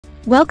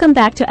Welcome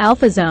back to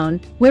Alpha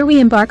Zone, where we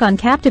embark on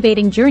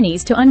captivating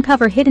journeys to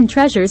uncover hidden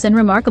treasures and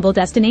remarkable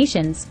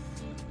destinations.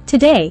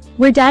 Today,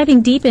 we're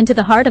diving deep into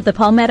the heart of the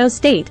Palmetto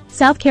State,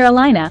 South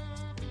Carolina.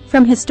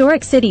 From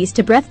historic cities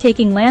to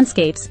breathtaking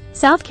landscapes,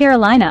 South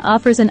Carolina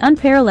offers an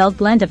unparalleled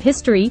blend of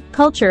history,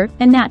 culture,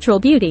 and natural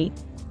beauty.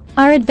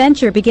 Our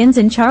adventure begins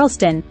in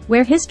Charleston,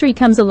 where history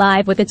comes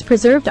alive with its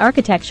preserved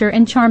architecture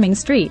and charming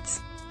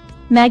streets.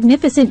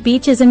 Magnificent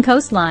beaches and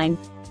coastline.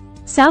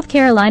 South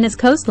Carolina's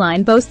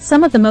coastline boasts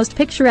some of the most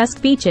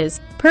picturesque beaches,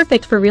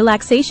 perfect for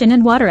relaxation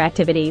and water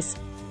activities.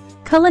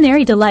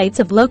 Culinary delights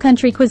of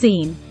Lowcountry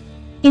cuisine.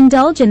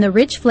 Indulge in the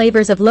rich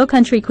flavors of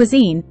Lowcountry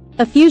cuisine,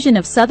 a fusion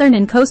of southern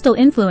and coastal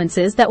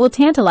influences that will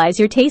tantalize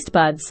your taste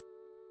buds.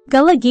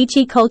 Gullah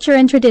Geechee culture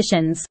and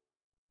traditions.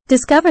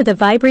 Discover the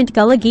vibrant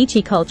Gullah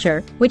Geechee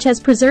culture, which has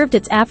preserved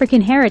its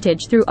African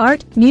heritage through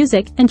art,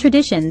 music, and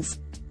traditions.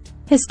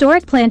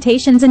 Historic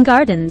plantations and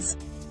gardens.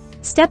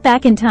 Step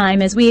back in time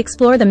as we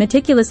explore the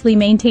meticulously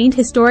maintained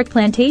historic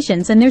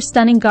plantations and their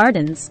stunning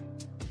gardens.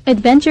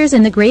 Adventures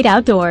in the great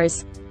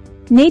outdoors.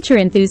 Nature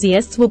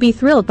enthusiasts will be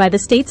thrilled by the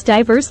state's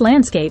diverse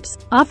landscapes,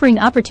 offering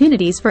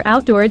opportunities for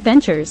outdoor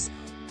adventures.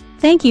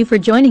 Thank you for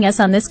joining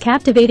us on this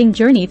captivating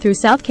journey through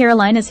South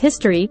Carolina's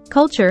history,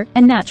 culture,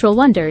 and natural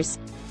wonders.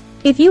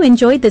 If you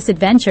enjoyed this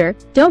adventure,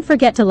 don't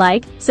forget to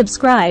like,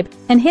 subscribe,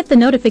 and hit the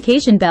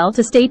notification bell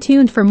to stay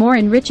tuned for more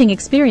enriching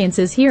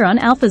experiences here on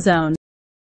Alpha Zone.